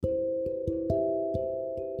It's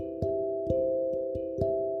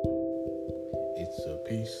a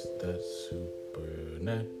peace that's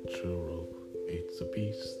supernatural. It's a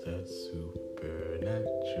peace that's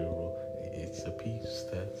supernatural. It's a peace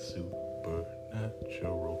that's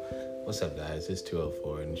supernatural. What's up, guys? It's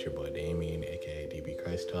 204, and it's your boy Damien, aka DB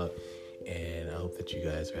Christ Talk. And I hope that you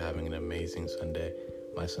guys are having an amazing Sunday.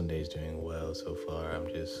 My Sunday is doing well so far. I'm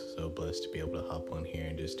just so blessed to be able to hop on here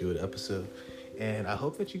and just do an episode. And I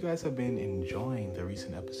hope that you guys have been enjoying the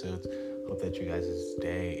recent episodes. Hope that you guys'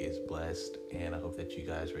 day is blessed, and I hope that you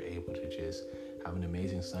guys were able to just have an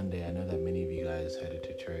amazing Sunday. I know that many of you guys headed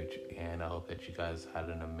to church, and I hope that you guys had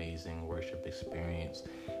an amazing worship experience.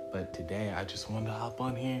 But today, I just wanted to hop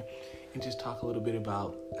on here and just talk a little bit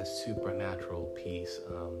about a supernatural peace.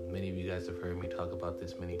 Many of you guys have heard me talk about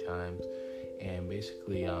this many times, and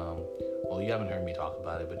basically, you haven't heard me talk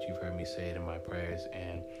about it, but you've heard me say it in my prayers,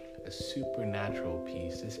 and a supernatural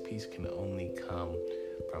peace. This peace can only come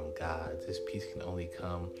from God. This peace can only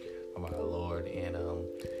come from our Lord. And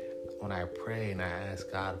when I pray and I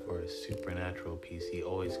ask God for a supernatural peace, He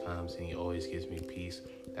always comes and He always gives me peace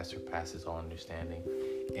that surpasses all understanding.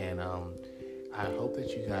 And I hope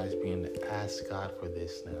that you guys begin to ask God for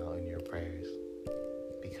this now in your prayers,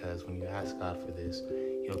 because when you ask God for this,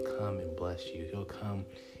 He'll come and bless you. He'll come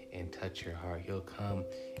and touch your heart. He'll come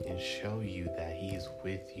and show you that He is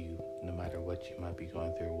with you no matter what you might be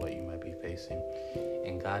going through, what you might be facing.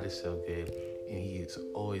 And God is so good, and He is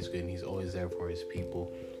always good, and He's always there for His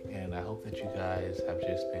people. And I hope that you guys have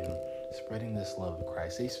just been spreading this love of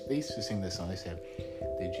Christ. They used to sing this song. They said,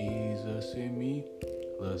 "The Jesus in me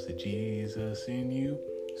loves the Jesus in you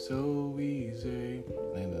so easy."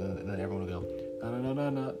 And then everyone will go,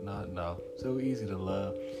 no, so easy to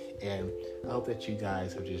love. And I hope that you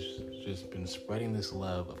guys have just been spreading this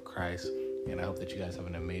love of Christ. And I hope that you guys have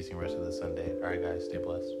an amazing rest of the Sunday. All right, guys, stay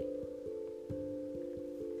blessed.